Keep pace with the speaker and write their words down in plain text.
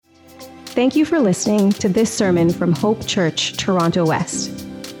Thank you for listening to this sermon from Hope Church, Toronto West.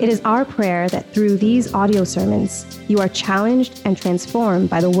 It is our prayer that through these audio sermons, you are challenged and transformed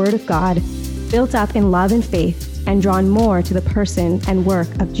by the Word of God, built up in love and faith, and drawn more to the person and work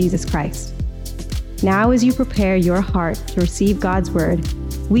of Jesus Christ. Now, as you prepare your heart to receive God's Word,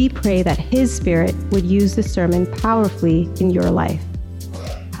 we pray that His Spirit would use the sermon powerfully in your life.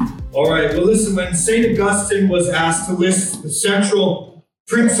 All right, well, listen, when St. Augustine was asked to list the central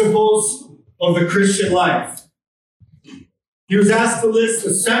principles of the Christian life, he was asked to list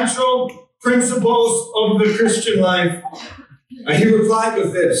the central principles of the Christian life. He replied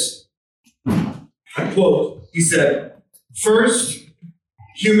with this. I quote, he said, "First,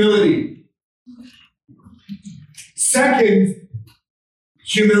 humility. Second,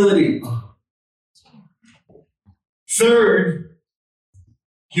 humility. Third,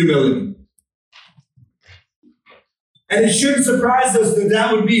 humility." And it shouldn't surprise us that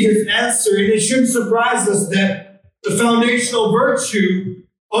that would be his answer. And it shouldn't surprise us that the foundational virtue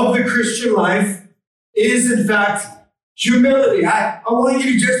of the Christian life is, in fact, humility. I want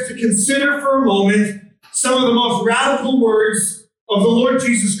you just to consider for a moment some of the most radical words of the Lord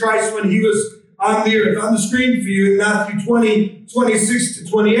Jesus Christ when he was on the earth. On the screen for you in Matthew 20, 26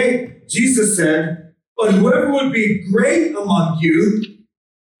 to 28, Jesus said, "But whoever would be great among you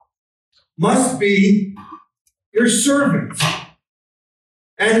must be your servant.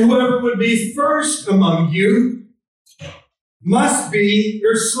 And whoever would be first among you must be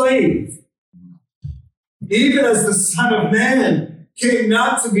your slave. Even as the Son of Man came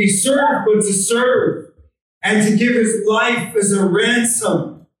not to be served, but to serve, and to give his life as a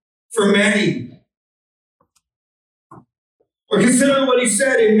ransom for many." Or consider what he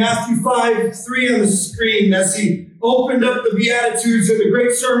said in Matthew 5:3 on the screen as he opened up the Beatitudes in the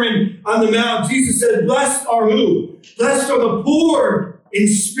great Sermon on the Mount. Jesus said, "Blessed are who? Blessed are the poor in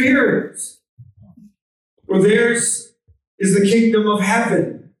spirit, for theirs is the kingdom of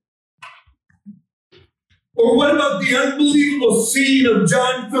heaven." Or what about the unbelievable scene of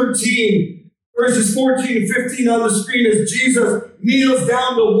John 13, verses 14 and 15 on the screen as Jesus kneels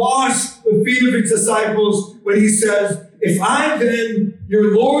down to wash the feet of his disciples when he says, "If I then,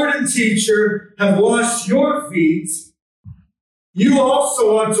 your Lord and teacher, have washed your feet, you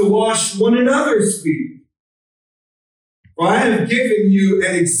also ought to wash one another's feet. For I have given you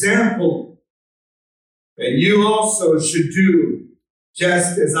an example, that you also should do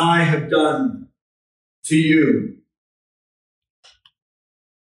just as I have done to you."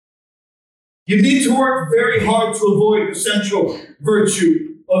 You need to work very hard to avoid the central virtue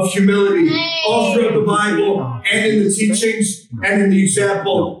of humility all throughout the Bible and in the teachings and in the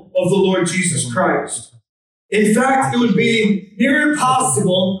example of the Lord Jesus Christ. In fact, it would be near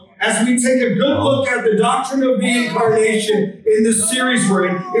impossible, as we take a good look at the doctrine of the incarnation in this series we're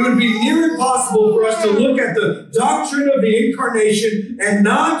in, it would be near impossible for us to look at the doctrine of the incarnation and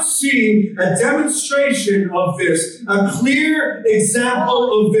not see a demonstration of this, a clear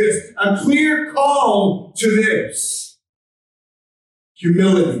example of this, a clear call to this.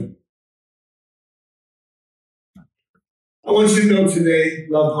 Humility. I want you to know today,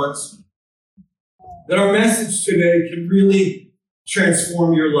 loved ones, that our message today can really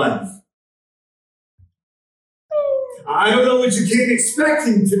transform your life. I don't know what you came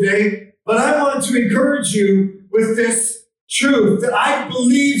expecting today, but I want to encourage you with this truth that I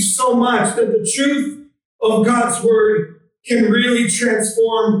believe so much that the truth of God's Word can really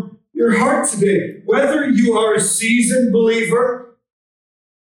transform your heart today. Whether you are a seasoned believer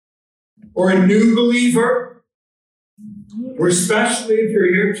or a new believer, or especially if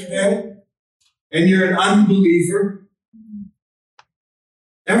you're here today and you're an unbeliever,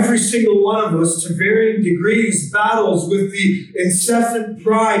 every single one of us, to varying degrees, battles with the incessant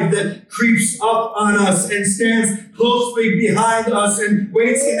pride that creeps up on us and stands closely behind us and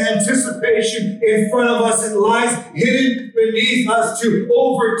waits in anticipation in front of us and lies hidden beneath us to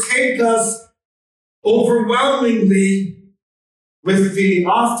overtake us overwhelmingly with the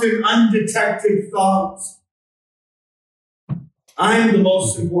often undetected thoughts, "I'm the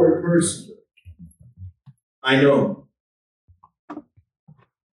most important person I know."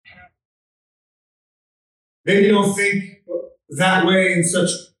 Maybe you don't think that way in such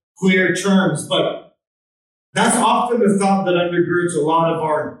clear terms, but that's often the thought that undergirds a lot of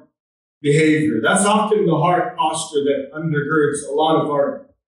our behavior. That's often the heart posture that undergirds a lot of our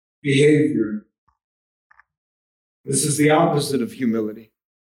behavior. This is the opposite of humility.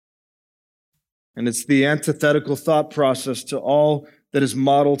 And it's the antithetical thought process to all that is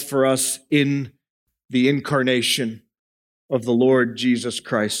modeled for us in the incarnation of the Lord Jesus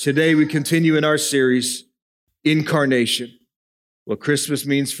Christ. Today we continue in our series, Incarnation. what Christmas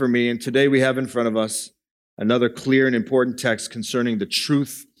means for me. And today we have in front of us another clear and important text concerning the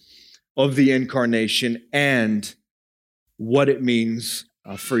truth of the incarnation and what it means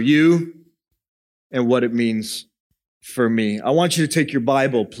for you and what it means for me. I want you to take your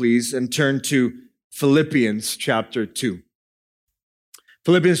Bible, please, and turn to Philippians chapter 2.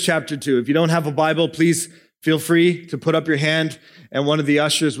 Philippians chapter 2. If you don't have a Bible, please feel free to put up your hand, and one of the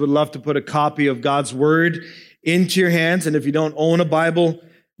ushers would love to put a copy of God's Word into your hands. And if you don't own a Bible,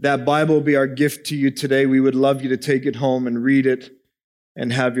 that Bible will be our gift to you today. We would love you to take it home and read it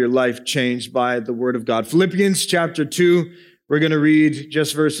and have your life changed by the Word of God. Philippians chapter 2, we're going to read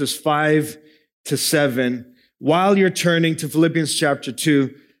just verses 5 to 7. While you're turning to Philippians chapter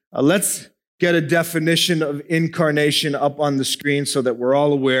 2, let's get a definition of incarnation up on the screen so that we're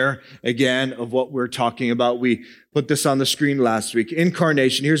all aware, again, of what we're talking about. We put this on the screen last week.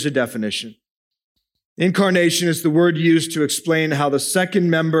 Incarnation, here's a definition. Incarnation is the word used to explain how the second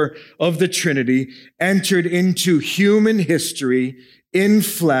member of the Trinity entered into human history in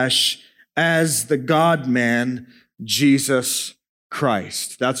flesh as the God-man, Jesus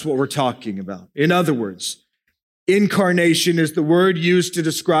Christ. That's what we're talking about. In other words, incarnation is the word used to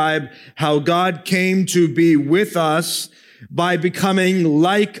describe how God came to be with us by becoming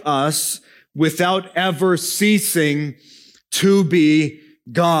like us without ever ceasing to be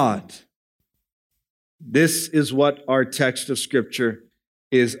God. This is what our text of Scripture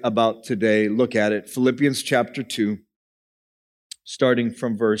is about today. Look at it. Philippians chapter 2, starting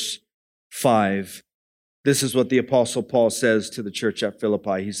from verse 5. This is what the Apostle Paul says to the church at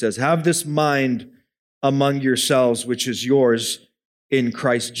Philippi. He says, "Have this mind among yourselves, which is yours in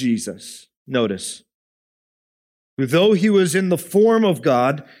Christ Jesus." Notice, "Who though he was in the form of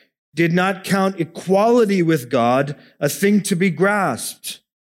God, did not count equality with God a thing to be grasped,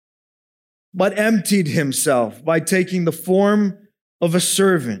 but emptied himself by taking the form of a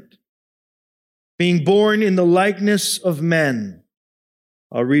servant, being born in the likeness of men."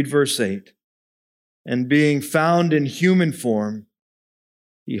 I'll read verse 8. "And being found in human form,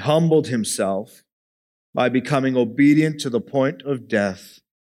 he humbled himself by becoming obedient to the point of death,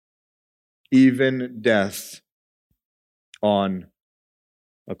 even death on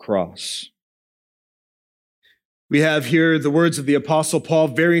a cross." We have here the words of the Apostle Paul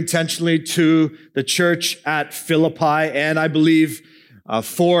very intentionally to the church at Philippi, and I believe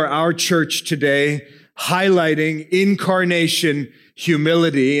for our church today, highlighting incarnation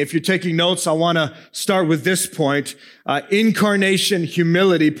humility. If you're taking notes, I want to start with this point. Incarnation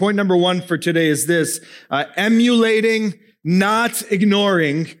humility. Point number 1 for today is this: emulating, not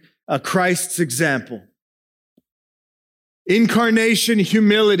ignoring Christ's example. Incarnation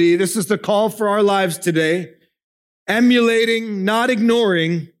humility. This is the call for our lives today. Emulating, not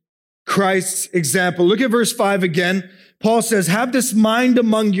ignoring Christ's example. Look at verse 5 again. Paul says, "Have this mind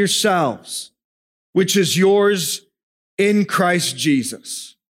among yourselves, which is yours in Christ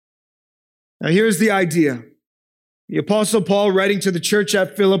Jesus." Now here's the idea. The Apostle Paul, writing to the church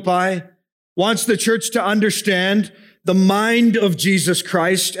at Philippi, wants the church to understand the mind of Jesus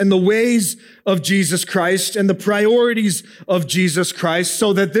Christ and the ways of Jesus Christ and the priorities of Jesus Christ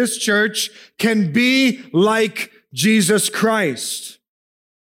so that this church can be like Jesus Christ.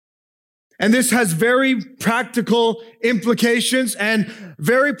 And this has very practical implications and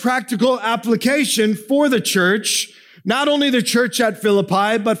very practical application for the church, not only the church at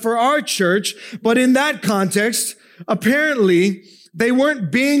Philippi, but for our church. But in that context, apparently, they weren't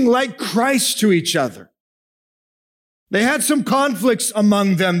being like Christ to each other. They had some conflicts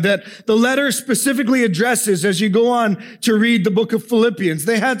among them that the letter specifically addresses as you go on to read the book of Philippians.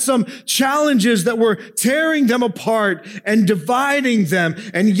 They had some challenges that were tearing them apart and dividing them.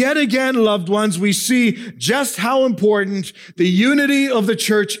 And yet again, loved ones, we see just how important the unity of the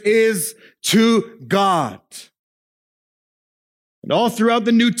church is to God. And all throughout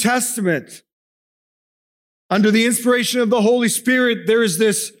the New Testament, under the inspiration of the Holy Spirit, there is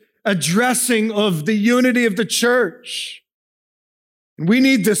this addressing of the unity of the church. And we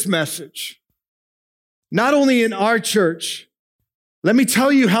need this message. Not only in our church. Let me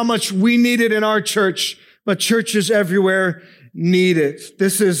tell you how much we need it in our church, but churches everywhere need it.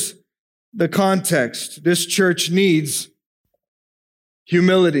 This is the context. This church needs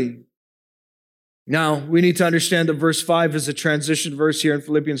humility. Now, we need to understand that verse 5 is a transition verse here in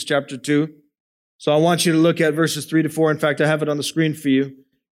Philippians chapter 2. So I want you to look at verses 3 to 4. In fact, I have it on the screen for you.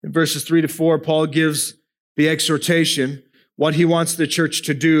 In verses 3 to 4, Paul gives the exhortation, what he wants the church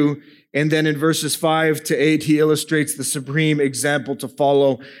to do. And then in verses 5 to 8, he illustrates the supreme example to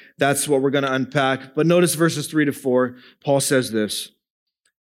follow. That's what we're going to unpack. But notice verses 3 to 4, Paul says this: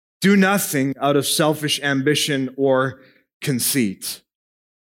 "Do nothing out of selfish ambition or conceit.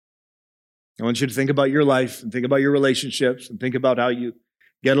 I want you to think about your life and think about your relationships and think about how you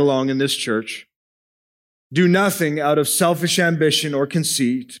get along in this church. Do nothing out of selfish ambition or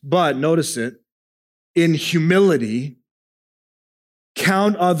conceit, but, notice it, in humility,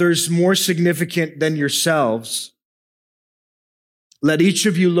 count others more significant than yourselves. Let each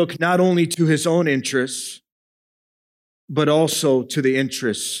of you look not only to his own interests, but also to the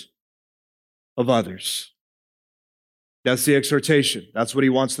interests of others. That's the exhortation. That's what he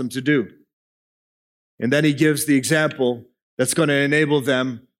wants them to do. And then he gives the example that's going to enable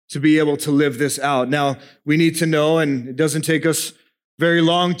them to be able to live this out. Now, we need to know, and it doesn't take us very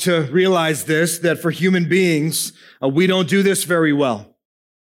long to realize this, that for human beings, we don't do this very well.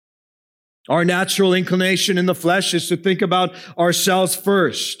 Our natural inclination in the flesh is to think about ourselves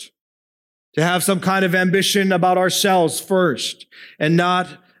first, to have some kind of ambition about ourselves first, and not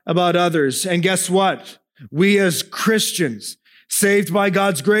about others. And guess what? We as Christians, saved by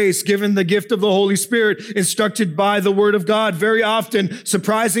God's grace, given the gift of the Holy Spirit, instructed by the Word of God, very often,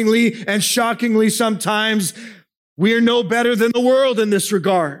 surprisingly and shockingly sometimes, we are no better than the world in this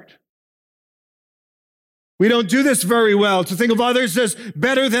regard. We don't do this very well, to think of others as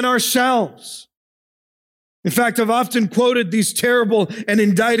better than ourselves. In fact, I've often quoted these terrible and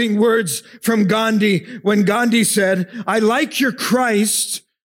indicting words from Gandhi when Gandhi said, "I like your Christ.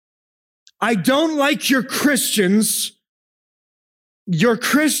 I don't like your Christians. Your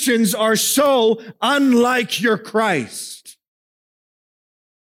Christians are so unlike your Christ."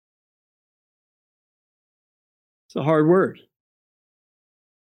 It's a hard word.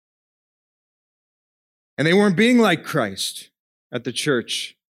 And they weren't being like Christ at the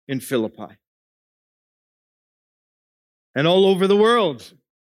church in Philippi. And all over the world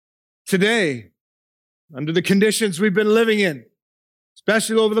today, under the conditions we've been living in,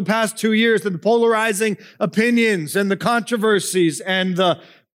 especially over the past 2 years, and the polarizing opinions and the controversies and the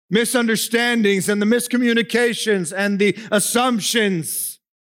misunderstandings and the miscommunications and the assumptions.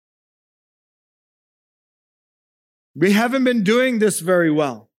 We haven't been doing this very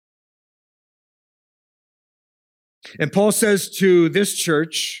well. And Paul says to this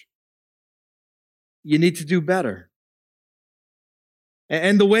church, you need to do better.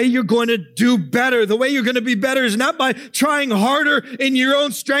 And the way you're going to do better, the way you're going to be better is not by trying harder in your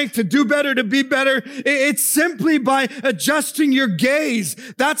own strength to do better, to be better. It's simply by adjusting your gaze.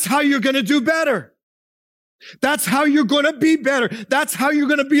 That's how you're going to do better. That's how you're going to be better. That's how you're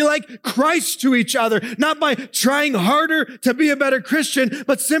going to be like Christ to each other. Not by trying harder to be a better Christian,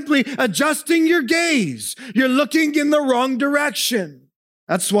 but simply adjusting your gaze. You're looking in the wrong direction.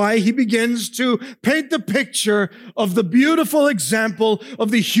 That's why he begins to paint the picture of the beautiful example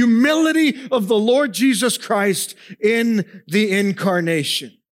of the humility of the Lord Jesus Christ in the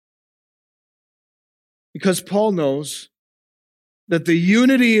incarnation. Because Paul knows that the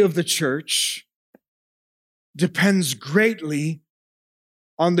unity of the church depends greatly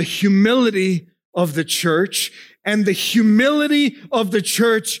on the humility of the church, and the humility of the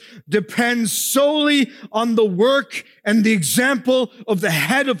church depends solely on the work and the example of the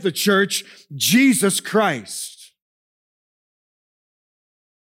head of the church, Jesus Christ.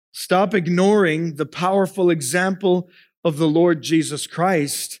 Stop ignoring the powerful example of the Lord Jesus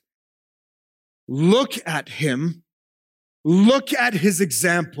Christ. Look at him. Look at his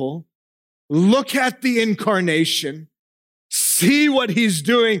example. Look at the incarnation. See what he's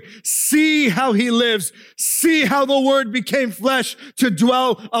doing. See how he lives. See how the Word became flesh to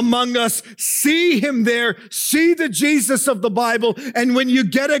dwell among us. See him there. See the Jesus of the Bible. And when you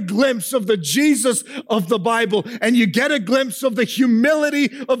get a glimpse of the Jesus of the Bible, and you get a glimpse of the humility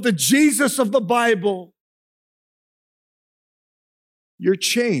of the Jesus of the Bible, you're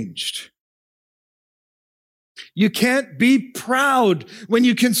changed. You can't be proud when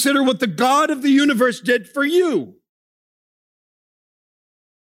you consider what the God of the universe did for you.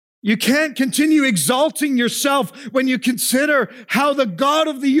 You can't continue exalting yourself when you consider how the God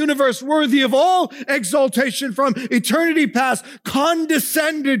of the universe, worthy of all exaltation from eternity past,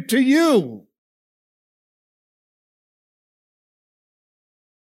 condescended to you.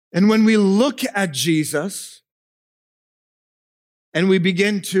 And when we look at Jesus and we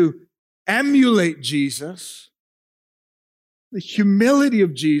begin to emulate Jesus, the humility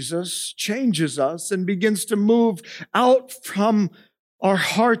of Jesus changes us and begins to move out from our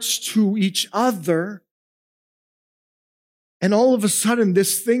hearts to each other. And all of a sudden,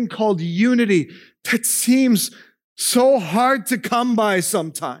 this thing called unity that seems so hard to come by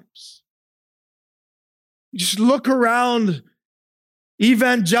sometimes. You just look around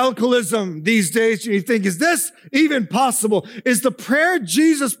evangelicalism these days, and you think, is this even possible? Is the prayer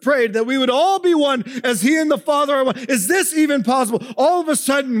Jesus prayed that we would all be one as he and the Father are one? Is this even possible? All of a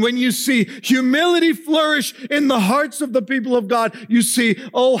sudden, when you see humility flourish in the hearts of the people of God, you see,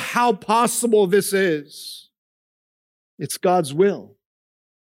 oh, how possible this is. It's God's will.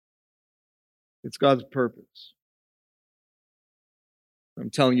 It's God's purpose. I'm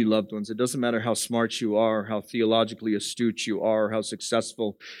telling you, loved ones, it doesn't matter how smart you are, how theologically astute you are, how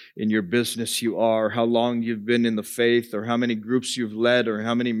successful in your business you are, how long you've been in the faith, or how many groups you've led, or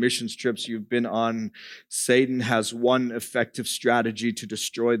how many missions trips you've been on. Satan has one effective strategy to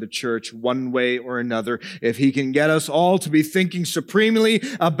destroy the church one way or another. If he can get us all to be thinking supremely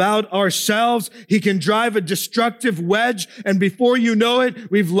about ourselves, he can drive a destructive wedge, and before you know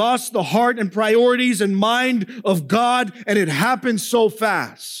it, we've lost the heart and priorities and mind of God, and it happens so fast.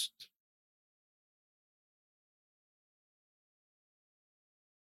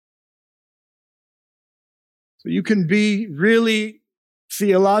 So you can be really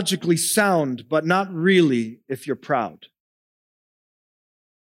theologically sound, but not really if you're proud.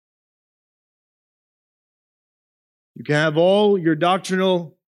 You can have all your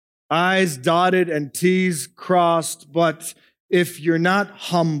doctrinal I's dotted and T's crossed, but if you're not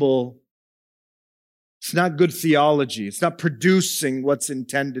humble, it's not good theology. It's not producing what's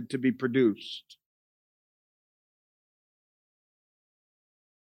intended to be produced.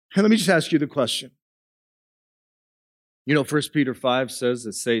 And let me just ask you the question. You know, 1 Peter 5 says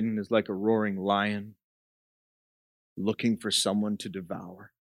that Satan is like a roaring lion looking for someone to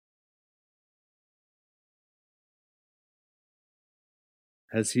devour.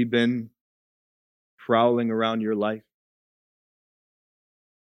 Has he been prowling around your life,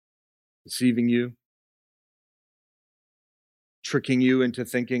 deceiving you? Tricking you into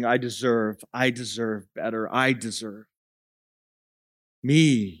thinking, I deserve better, I deserve.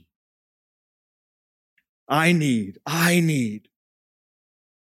 Me. I need. Why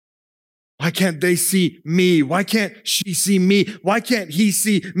can't they see me? Why can't she see me? Why can't he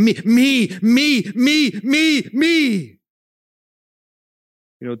see me? Me.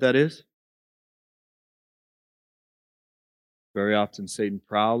 You know what that is? Very often Satan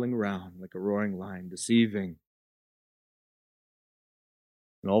prowling around like a roaring lion, deceiving.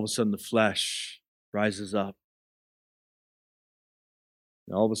 And all of a sudden the flesh rises up.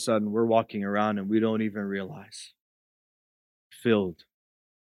 And all of a sudden we're walking around and we don't even realize. Filled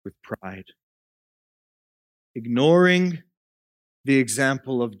with pride. Ignoring the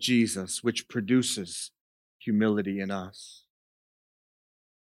example of Jesus, which produces humility in us.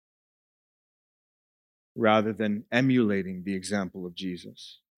 Rather than emulating the example of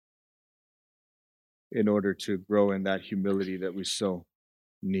Jesus. In order to grow in that humility that we so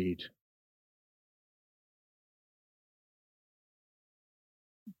need.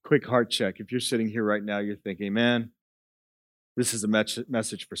 Quick heart check. If you're sitting here right now, you're thinking, man, this is a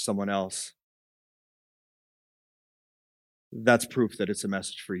message for someone else. That's proof that it's a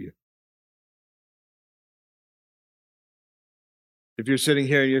message for you. If you're sitting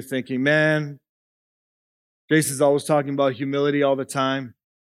here and you're thinking, man, Jason's always talking about humility all the time.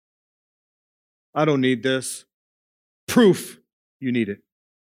 I don't need this. Proof you need it.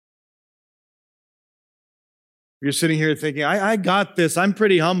 You're sitting here thinking, I got this. I'm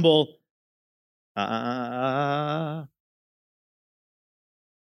pretty humble. A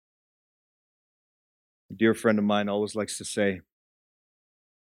dear friend of mine always likes to say,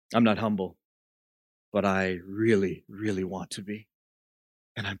 I'm not humble, but I really, really want to be.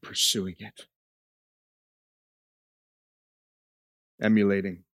 And I'm pursuing it.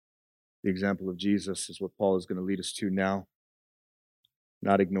 Emulating the example of Jesus is what Paul is going to lead us to now.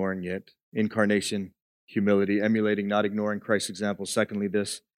 Not ignoring it. Incarnation. Humility, emulating, not ignoring Christ's example. Secondly,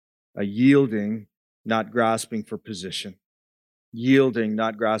 this, a yielding, not grasping for position. Yielding,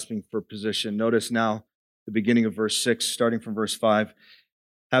 not grasping for position. Notice now the beginning of verse 6, starting from verse 5.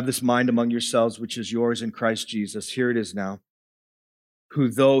 Have this mind among yourselves, which is yours in Christ Jesus. Here it is now. Who,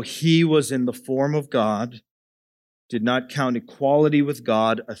 though he was in the form of God, did not count equality with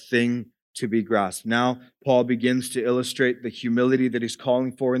God a thing to be grasped. Now, Paul begins to illustrate the humility that he's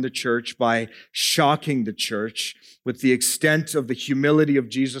calling for in the church by shocking the church with the extent of the humility of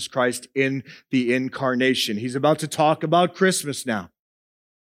Jesus Christ in the incarnation. He's about to talk about Christmas now.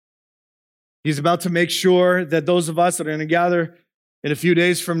 He's about to make sure that those of us that are going to gather in a few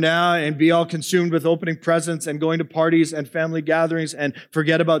days from now and be all consumed with opening presents and going to parties and family gatherings and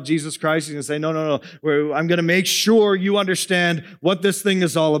forget about Jesus Christ, he's going to say, no. I'm going to make sure you understand what this thing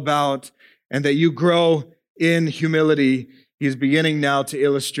is all about and that you grow in humility. He's beginning now to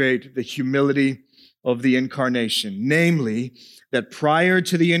illustrate the humility of the incarnation, namely that prior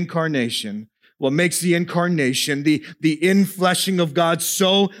to the incarnation, what makes the incarnation, the infleshing of God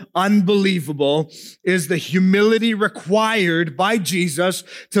so unbelievable is the humility required by Jesus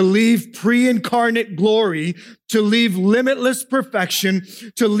to leave pre-incarnate glory, to leave limitless perfection,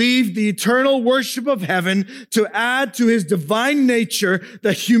 to leave the eternal worship of heaven, to add to his divine nature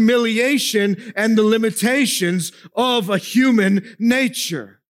the humiliation and the limitations of a human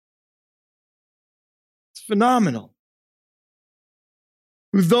nature. Phenomenal.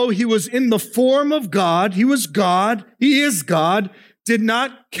 Though he was in the form of God, he was God, he is God, did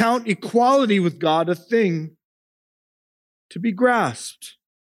not count equality with God a thing to be grasped.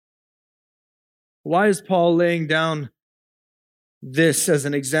 Why is Paul laying down this as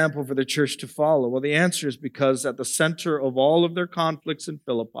an example for the church to follow? Well, the answer is because at the center of all of their conflicts in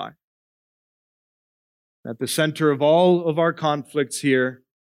Philippi, at the center of all of our conflicts here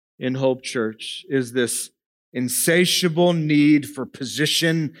in Hope Church is this insatiable need for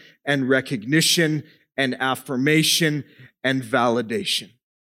position and recognition and affirmation and validation.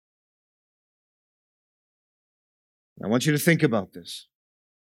 I want you to think about this,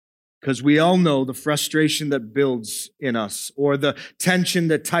 because we all know the frustration that builds in us or the tension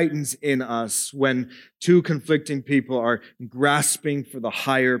that tightens in us when two conflicting people are grasping for the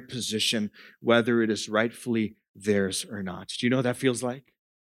higher position, whether it is rightfully theirs or not. Do you know what that feels like?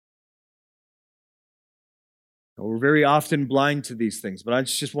 We're very often blind to these things, but I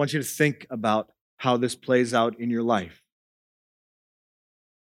just want you to think about how this plays out in your life.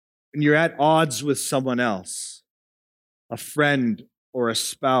 When you're at odds with someone else, a friend or a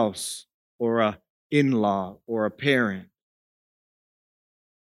spouse or an in-law or a parent,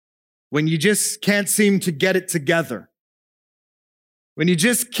 when you just can't seem to get it together, when you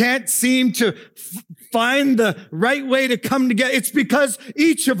just can't seem to find the right way to come together, it's because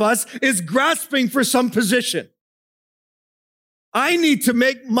each of us is grasping for some position. I need to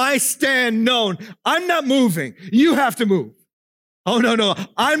make my stand known. I'm not moving. You have to move. Oh, no,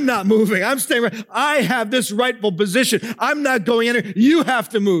 I'm not moving. I'm staying right. I have this rightful position. I'm not going in. You have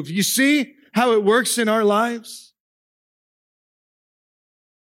to move. You see how it works in our lives?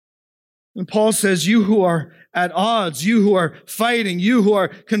 And Paul says, you who are at odds, you who are fighting, you who are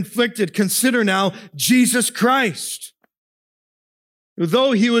conflicted, consider now Jesus Christ.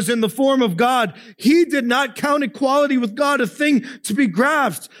 Though he was in the form of God, he did not count equality with God a thing to be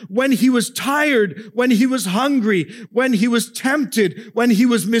grasped. When he was tired, when he was hungry, when he was tempted, when he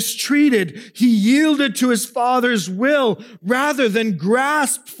was mistreated, he yielded to his Father's will rather than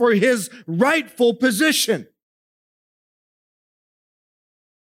grasp for his rightful position.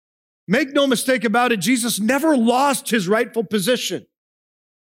 Make no mistake about it, Jesus never lost his rightful position.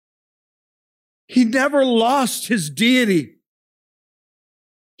 He never lost his deity.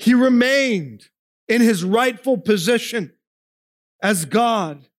 He remained in his rightful position as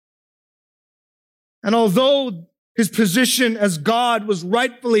God. And although his position as God was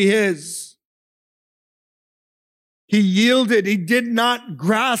rightfully his, he yielded. He did not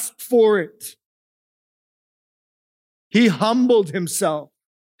grasp for it. He humbled himself.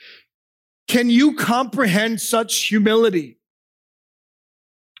 Can you comprehend such humility?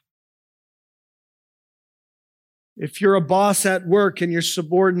 If you're a boss at work and your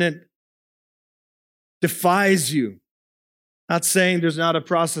subordinate defies you, not saying there's not a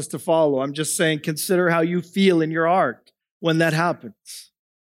process to follow. I'm just saying consider how you feel in your heart when that happens.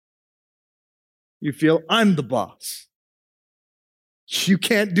 You feel, I'm the boss. You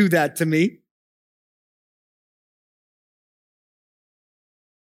can't do that to me.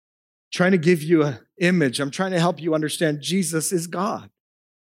 Trying to give you an image. I'm trying to help you understand Jesus is God.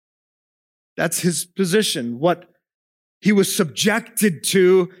 That's his position. What he was subjected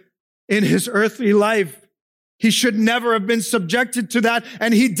to in his earthly life. He should never have been subjected to that,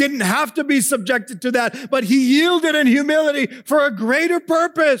 and he didn't have to be subjected to that, but he yielded in humility for a greater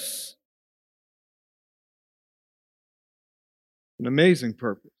purpose. An amazing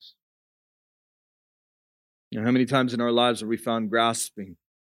purpose. You know, how many times in our lives have we found grasping,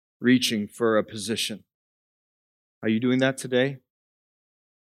 reaching for a position? Are you doing that today?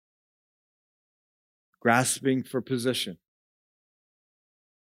 Grasping for position.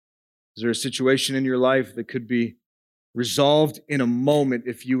 Is there a situation in your life that could be resolved in a moment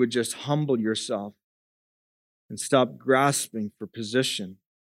if you would just humble yourself and stop grasping for position,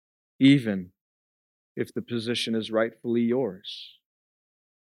 even if the position is rightfully yours?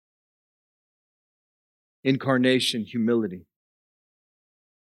 Incarnation, humility.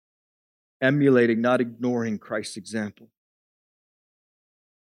 Emulating, not ignoring Christ's example.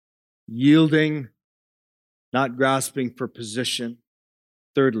 Yielding, not grasping for position.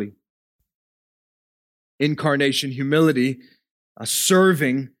 Thirdly, Incarnation humility,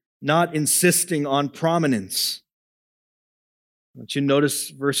 serving, not insisting on prominence. I want you to notice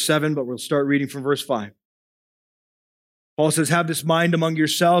verse 7, but we'll start reading from verse 5. Paul says, have this mind among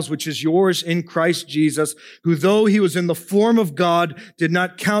yourselves, which is yours in Christ Jesus, who though he was in the form of God, did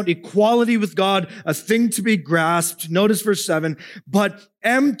not count equality with God a thing to be grasped. Notice verse 7, but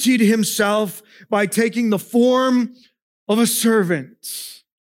emptied himself by taking the form of a servant.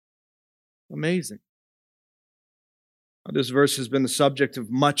 Amazing. This verse has been the subject of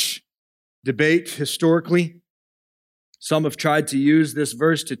much debate historically. Some have tried to use this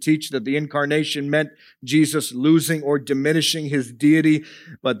verse to teach that the incarnation meant Jesus losing or diminishing his deity,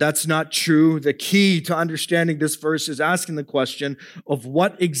 but that's not true. The key to understanding this verse is asking the question of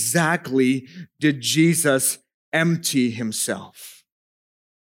what exactly did Jesus empty himself?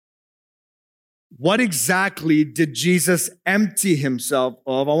 What exactly did Jesus empty himself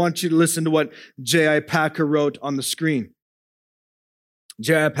of? I want you to listen to what J.I. Packer wrote on the screen.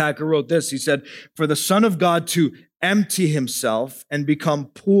 J.I. Packer wrote this. He said, for the Son of God to empty himself and become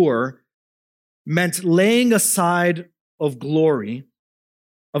poor meant laying aside of glory,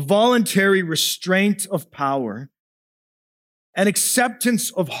 a voluntary restraint of power, an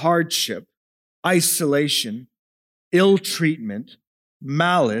acceptance of hardship, isolation, ill treatment,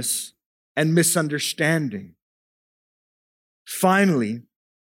 malice, and misunderstanding. Finally,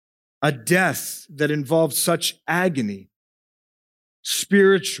 a death that involved such agony,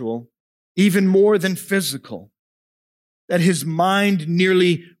 spiritual, even more than physical, that his mind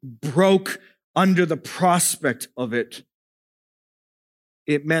nearly broke under the prospect of it.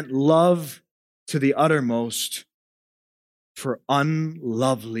 It meant love to the uttermost for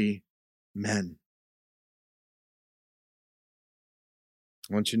unlovely men.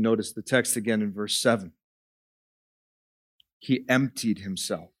 I want you to notice the text again in verse 7. He emptied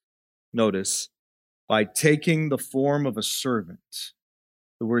himself. Notice, by taking the form of a servant.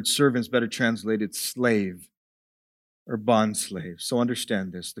 The word servant is better translated slave or bondslave. So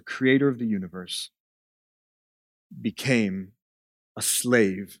understand this. The creator of the universe became a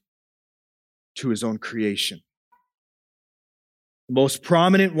slave to his own creation. The most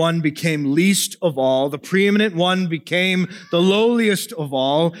prominent one became least of all. The preeminent one became the lowliest of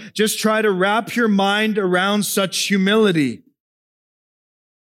all. Just try to wrap your mind around such humility.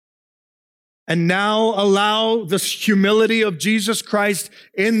 And now allow the humility of Jesus Christ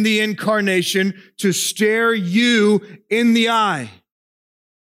in the incarnation to stare you in the eye.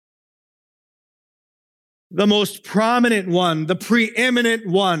 The most prominent one, the preeminent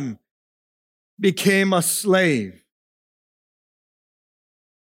one, became a slave.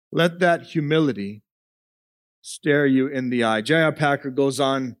 Let that humility stare you in the eye. J.I. Packer goes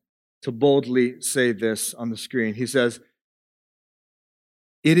on to boldly say this on the screen. He says,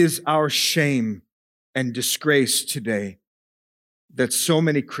 it is our shame and disgrace today that so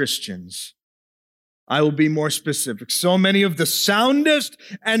many Christians, I will be more specific, so many of the soundest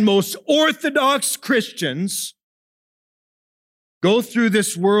and most orthodox Christians go through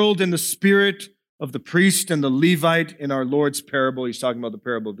this world in the spirit of the priest and the Levite in our Lord's parable. He's talking about the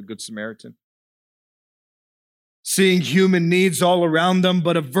parable of the Good Samaritan. Seeing human needs all around them,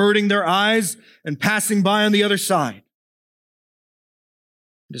 but averting their eyes and passing by on the other side.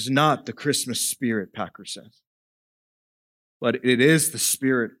 It is not the Christmas spirit, Packer says, but it is the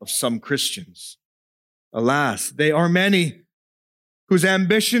spirit of some Christians. Alas, they are many whose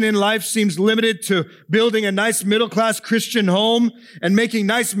ambition in life seems limited to building a nice middle-class Christian home and making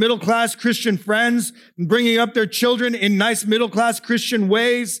nice middle-class Christian friends and bringing up their children in nice middle-class Christian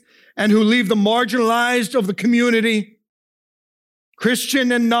ways, and who leave the marginalized of the community,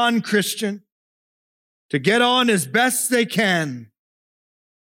 Christian and non-Christian, to get on as best they can.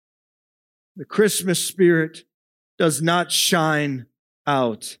 The Christmas spirit does not shine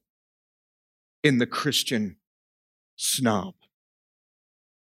out in the Christian snob.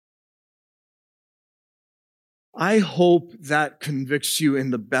 I hope that convicts you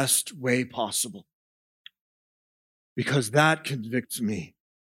in the best way possible, because that convicts me.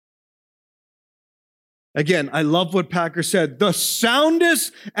 Again, I love what Packer said. The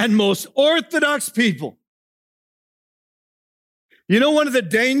soundest and most orthodox people. You know, one of the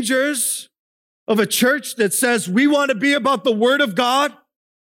dangers of a church that says we want to be about the Word of God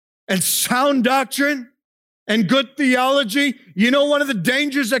and sound doctrine and good theology. You know, one of the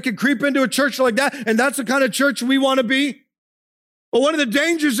dangers that can creep into a church like that, and that's the kind of church we want to be. But one of the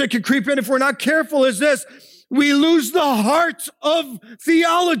dangers that can creep in if we're not careful is this: we lose the heart of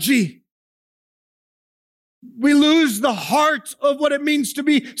theology. We lose the heart of what it means to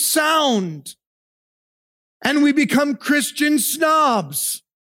be sound. And we become Christian snobs,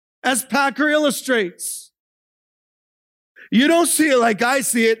 as Packer illustrates. You don't see it like I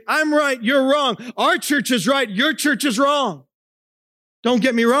see it. I'm right, you're wrong. Our church is right, your church is wrong. Don't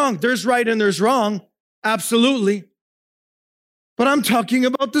get me wrong, there's right and there's wrong. Absolutely. But I'm talking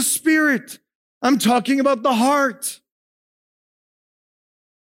about the spirit. I'm talking about the heart.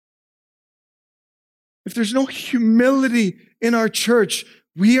 If there's no humility in our church,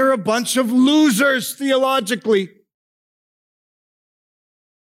 we are a bunch of losers theologically.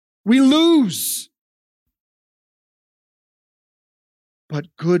 We lose.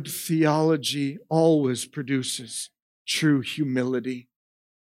 But good theology always produces true humility.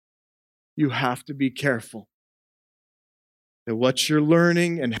 You have to be careful that what you're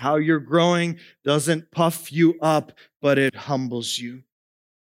learning and how you're growing doesn't puff you up, but it humbles you.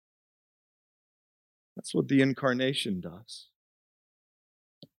 That's what the incarnation does.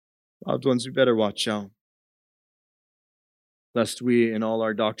 Loved ones, we better watch out, lest we, in all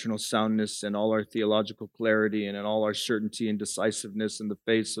our doctrinal soundness and all our theological clarity and in all our certainty and decisiveness in the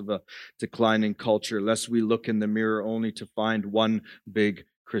face of a declining culture, lest we look in the mirror only to find one big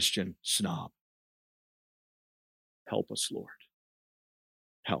Christian snob. Help us, Lord.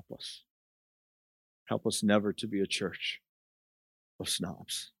 Help us. Help us never to be a church of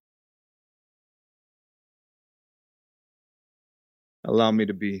snobs. Allow me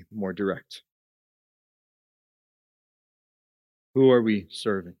to be more direct. Who are we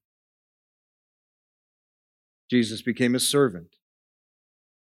serving? Jesus became a servant,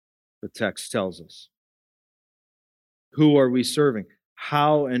 the text tells us. Who are we serving?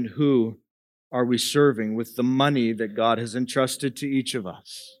 How and who are we serving with the money that God has entrusted to each of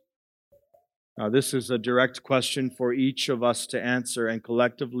us? Now, this is a direct question for each of us to answer, and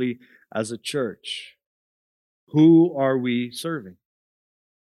collectively as a church. Who are we serving?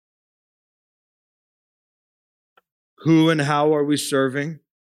 Who and how are we serving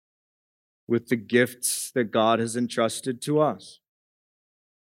with the gifts that God has entrusted to us?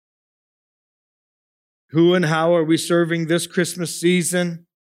 Who and how are we serving this Christmas season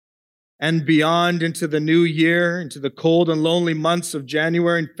and beyond into the new year, into the cold and lonely months of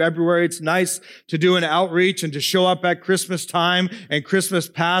January and February? It's nice to do an outreach and to show up at Christmas time and Christmas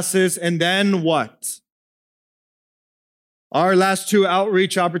passes, and then what? Our last two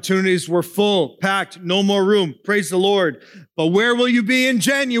outreach opportunities were full, packed, no more room. Praise the Lord. But where will you be in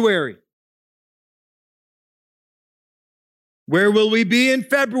January? Where will we be in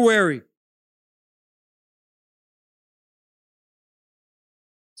February?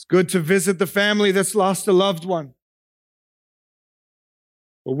 It's good to visit the family that's lost a loved one.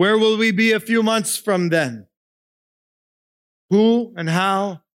 But where will we be a few months from then? Who and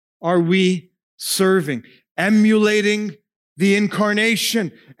how are we serving? Emulating the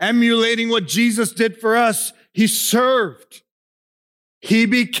incarnation, emulating what Jesus did for us. He served. He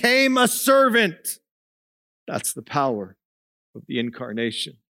became a servant. That's the power of the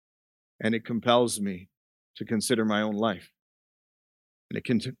incarnation. And it compels me to consider my own life. And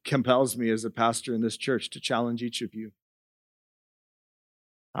it compels me as a pastor in this church to challenge each of you.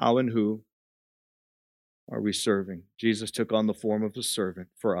 How and who are we serving? Jesus took on the form of a servant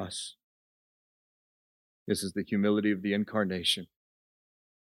for us. This is the humility of the incarnation.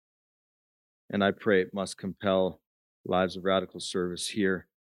 And I pray it must compel lives of radical service here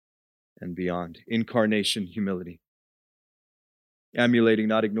and beyond. Incarnation humility. Emulating,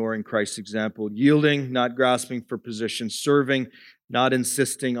 not ignoring Christ's example. Yielding, not grasping for position. Serving, not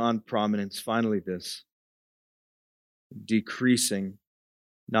insisting on prominence. Finally, this. Decreasing,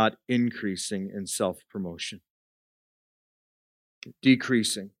 not increasing in self-promotion.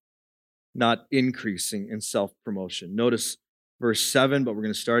 Decreasing, not increasing in self-promotion. Notice verse 7, but we're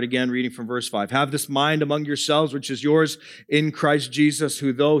going to start again reading from verse 5. Have this mind among yourselves, which is yours in Christ Jesus,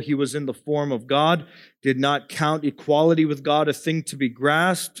 who though he was in the form of God, did not count equality with God a thing to be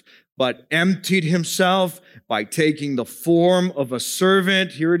grasped, but emptied himself by taking the form of a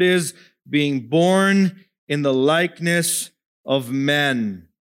servant. Here it is, being born in the likeness of men.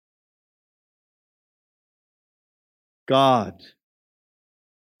 God,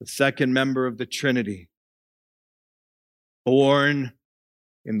 the second member of the Trinity, born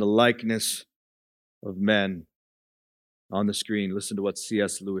in the likeness of men. On the screen, listen to what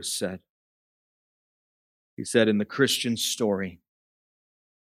C.S. Lewis said. He said, in the Christian story,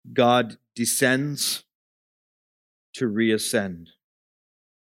 God descends to reascend.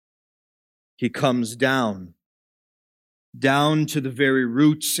 He comes down to the very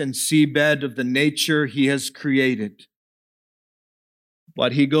roots and seabed of the nature he has created.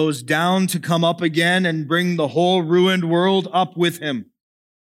 But he goes down to come up again and bring the whole ruined world up with him.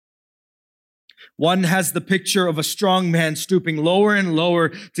 One has the picture of a strong man stooping lower and lower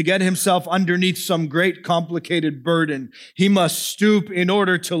to get himself underneath some great complicated burden. He must stoop in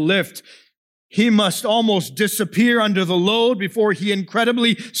order to lift. He must almost disappear under the load before he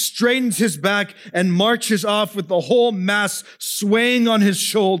incredibly straightens his back and marches off with the whole mass swaying on his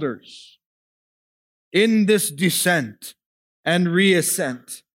shoulders. In this descent and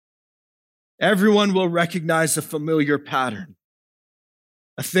reascent, everyone will recognize a familiar pattern,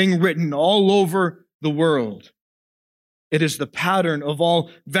 a thing written all over the world. It is the pattern of all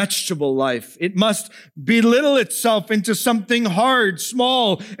vegetable life. It must belittle itself into something hard,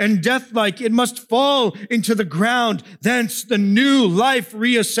 small, and death-like. It must fall into the ground. Thence the new life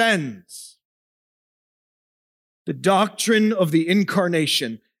reascends. The doctrine of the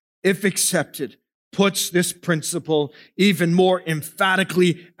incarnation, if accepted, puts this principle even more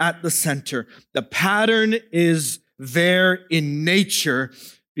emphatically at the center. The pattern is there in nature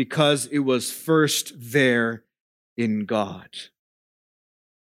because it was first there in God.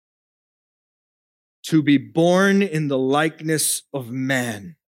 To be born in the likeness of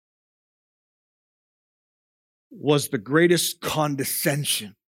man was the greatest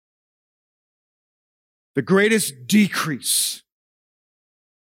condescension, the greatest decrease,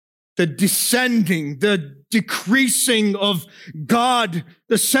 the descending, the decreasing of God,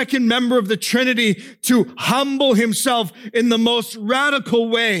 the second member of the Trinity, to humble himself in the most radical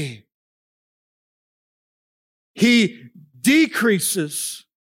way. He decreases.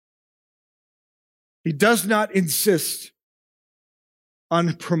 He does not insist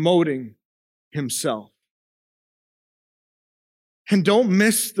on promoting himself. And don't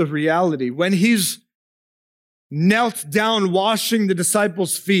miss the reality. When he's knelt down washing the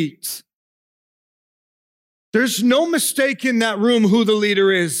disciples' feet, there's no mistake in that room who the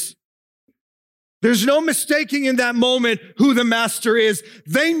leader is. There's no mistaking in that moment who the master is.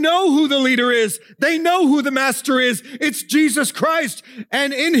 They know who the leader is. They know who the master is. It's Jesus Christ.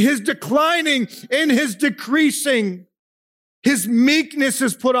 And in his declining, in his decreasing, his meekness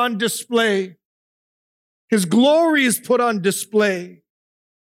is put on display. His glory is put on display.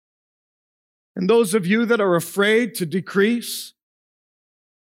 And those of you that are afraid to decrease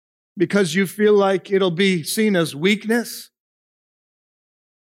because you feel like it'll be seen as weakness,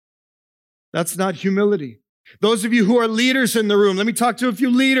 that's not humility. Those of you who are leaders in the room, let me talk to a few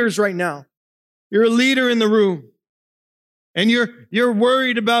leaders right now. You're a leader in the room, and you're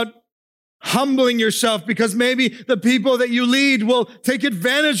worried about humbling yourself because maybe the people that you lead will take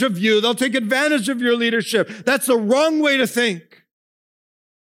advantage of you. They'll take advantage of your leadership. That's the wrong way to think.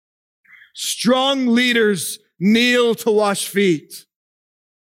 Strong leaders kneel to wash feet.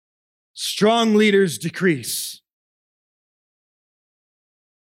 Strong leaders decrease.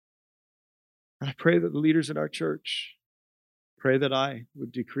 And I pray that the leaders in our church pray that I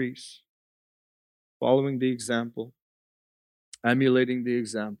would decrease, following the example, emulating the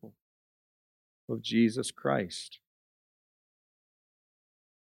example of Jesus Christ,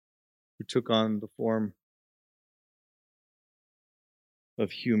 who took on the form of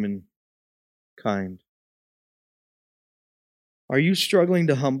human kind. Are you struggling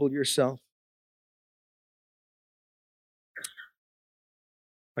to humble yourself?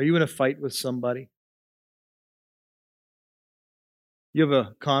 Are you in a fight with somebody? You have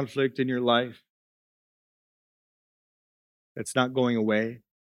a conflict in your life that's not going away.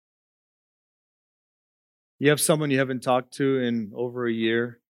 You have someone you haven't talked to in over a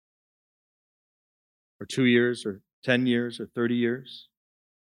year, or 2 years, or 10 years, or 30 years.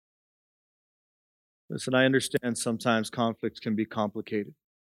 Listen, I understand sometimes conflicts can be complicated.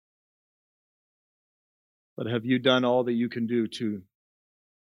 But have you done all that you can do to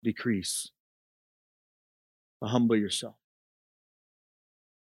decrease, to humble yourself,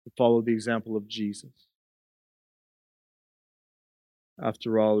 to follow the example of Jesus?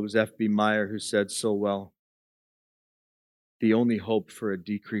 After all, it was F.B. Meyer who said so well, the only hope for a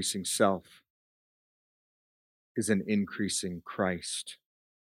decreasing self is an increasing Christ.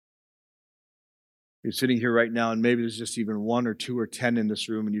 You're sitting here right now, and maybe there's just even 1 or 2 or 10 in this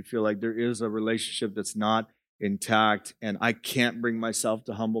room, and you feel like there is a relationship that's not intact, and I can't bring myself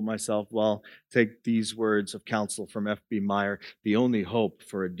to humble myself. Well, take these words of counsel from F.B. Meyer. The only hope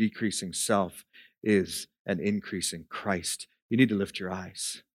for a decreasing self is an increasing Christ. You need to lift your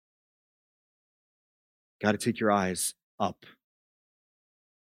eyes. Got to take your eyes up.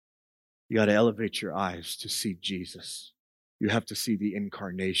 You got to elevate your eyes to see Jesus. You have to see the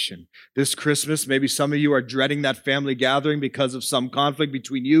incarnation. This Christmas, maybe some of you are dreading that family gathering because of some conflict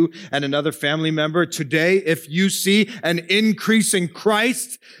between you and another family member. Today, if you see an increase in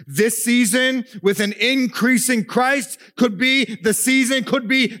Christ, this season with an increase in Christ could be the season, could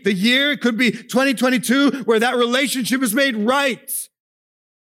be the year, it could be 2022 where that relationship is made right.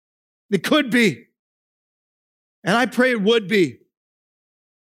 It could be. And I pray it would be.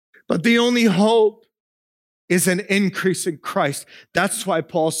 But the only hope is an increase in Christ. That's why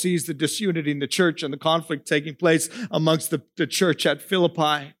Paul sees the disunity in the church and the conflict taking place amongst the church at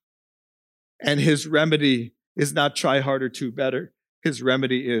Philippi. And his remedy is not try harder, do better. His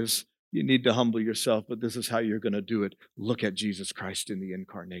remedy is you need to humble yourself, but this is how you're going to do it. Look at Jesus Christ in the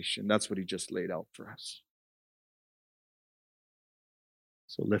incarnation. That's what he just laid out for us.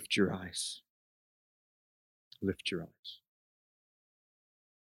 So lift your eyes. Lift your eyes.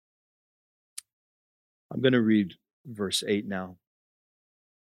 I'm going to read verse 8 now.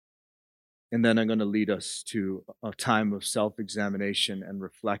 And then I'm going to lead us to a time of self-examination and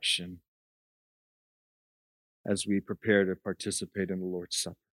reflection as we prepare to participate in the Lord's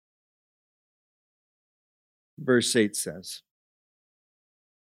Supper. Verse 8 says,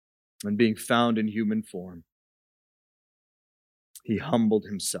 "And being found in human form, he humbled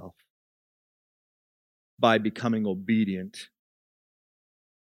himself by becoming obedient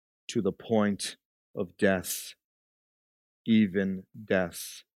to the point of death, even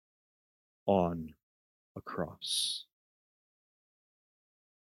death on a cross."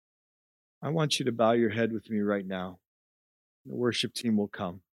 I want you to bow your head with me right now. The worship team will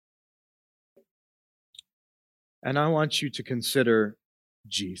come. And I want you to consider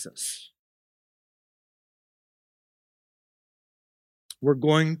Jesus. We're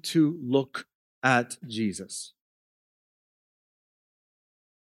going to look at Jesus.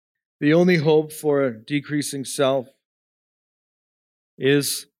 The only hope for a decreasing self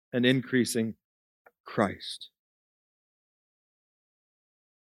is an increasing Christ.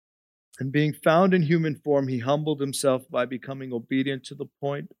 And being found in human form, he humbled himself by becoming obedient to the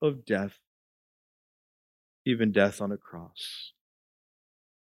point of death, even death on a cross.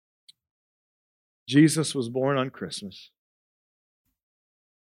 Jesus was born on Christmas,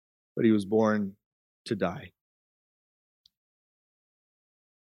 but he was born to die.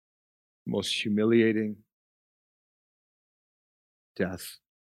 Most humiliating death,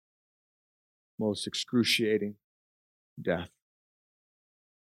 most excruciating death,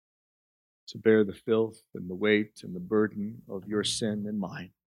 to bear the filth and the weight and the burden of your sin and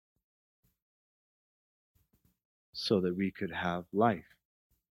mine, so that we could have life,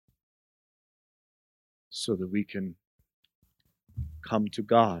 so that we can come to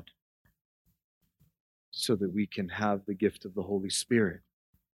God, so that we can have the gift of the Holy Spirit,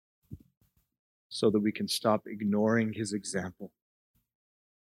 so that we can stop ignoring his example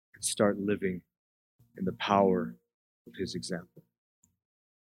and start living in the power of his example.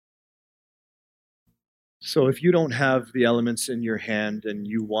 So if you don't have the elements in your hand and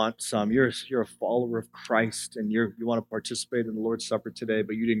you want some, you're a follower of Christ and you want to participate in the Lord's Supper today,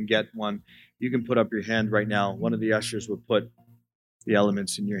 but you didn't get one, you can put up your hand right now. One of the ushers will put the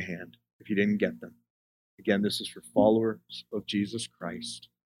elements in your hand if you didn't get them. Again, this is for followers of Jesus Christ.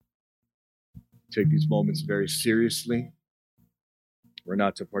 Take these moments very seriously. We're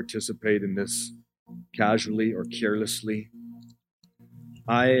not to participate in this casually or carelessly.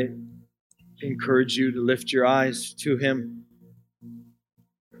 I encourage you to lift your eyes to him.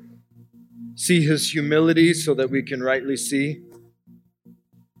 See his humility so that we can rightly see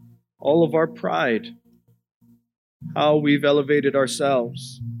all of our pride, how we've elevated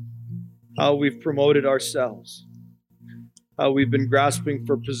ourselves, how we've promoted ourselves, how we've been grasping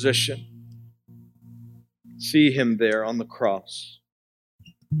for position. See him there on the cross,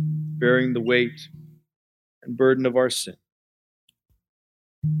 bearing the weight and burden of our sin.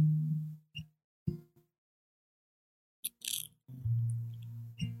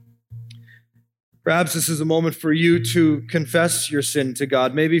 Perhaps this is a moment for you to confess your sin to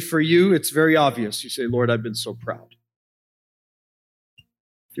God. Maybe for you, it's very obvious. You say, Lord, I've been so proud.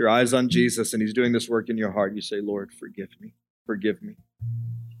 If your eyes on Jesus and he's doing this work in your heart, you say, Lord, forgive me. Forgive me.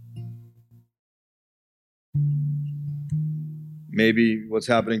 Maybe what's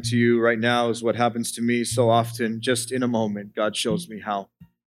happening to you right now is what happens to me so often. Just in a moment, God shows me how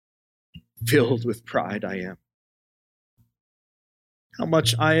filled with pride I am. How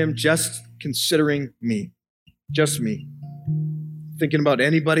much I am just considering me. Just me. Thinking about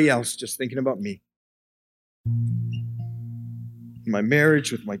anybody else, just thinking about me. In my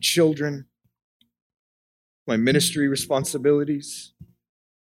marriage, with my children, my ministry responsibilities.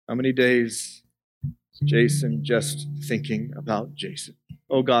 How many days Jason, just thinking about Jason.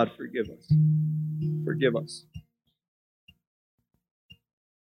 Oh God, forgive us. Forgive us.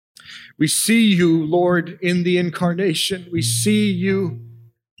 We see you, Lord, in the incarnation. We see you,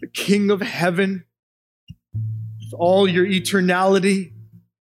 the King of heaven, with all your eternality.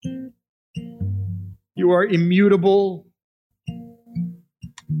 You are immutable.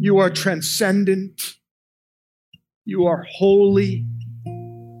 You are transcendent. You are holy.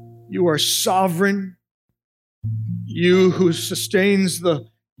 You are sovereign. You who sustains the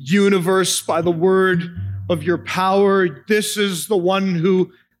universe by the word of your power. This is the one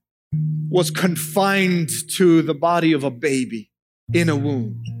who was confined to the body of a baby in a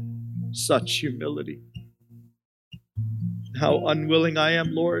womb. Such humility. How unwilling I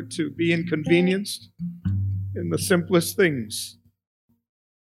am, Lord, to be inconvenienced in the simplest things.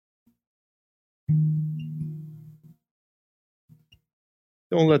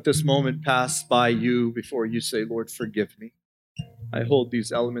 Don't let this moment pass by you before you say, Lord, forgive me. I hold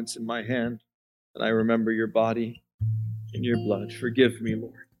these elements in my hand, and I remember your body and your blood. Forgive me,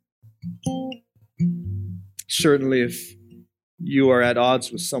 Lord. Certainly, if you are at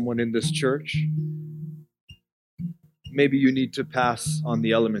odds with someone in this church, maybe you need to pass on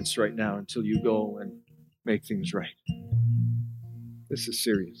the elements right now until you go and make things right. This is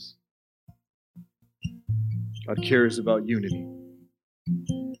serious. God cares about unity.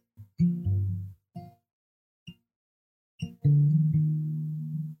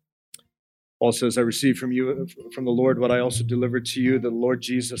 Paul says, I received from the Lord what I also delivered to you, that the Lord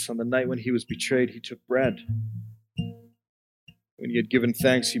Jesus, on the night when he was betrayed, he took bread. When he had given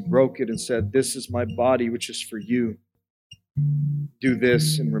thanks, he broke it and said, this is my body, which is for you. Do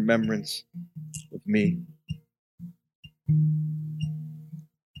this in remembrance of me.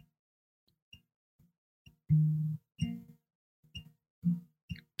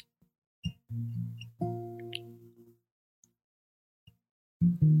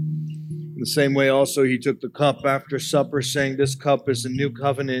 In the same way also he took the cup after supper, saying, this cup is the new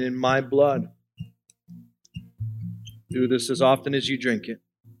covenant in my blood. Do this as often as you drink it,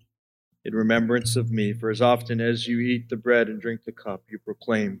 in remembrance of me. For as often as you eat the bread and drink the cup, you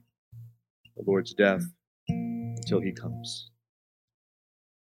proclaim the Lord's death until he comes.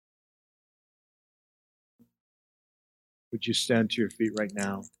 Would you stand to your feet right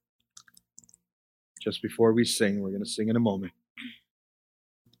now? Just before we sing, we're going to sing in a moment.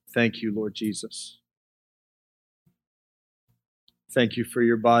 Thank you, Lord Jesus. Thank you for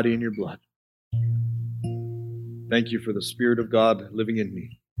your body and your blood. Thank you for the Spirit of God living in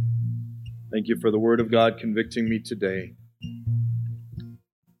me. Thank you for the Word of God convicting me today.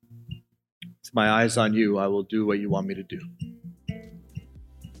 With my eyes on you, I will do what you want me to do.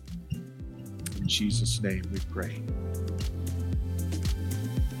 In Jesus' name we pray.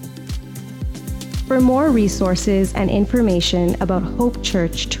 For more resources and information about Hope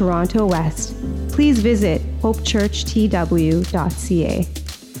Church Toronto West, please visit hopechurchtw.ca.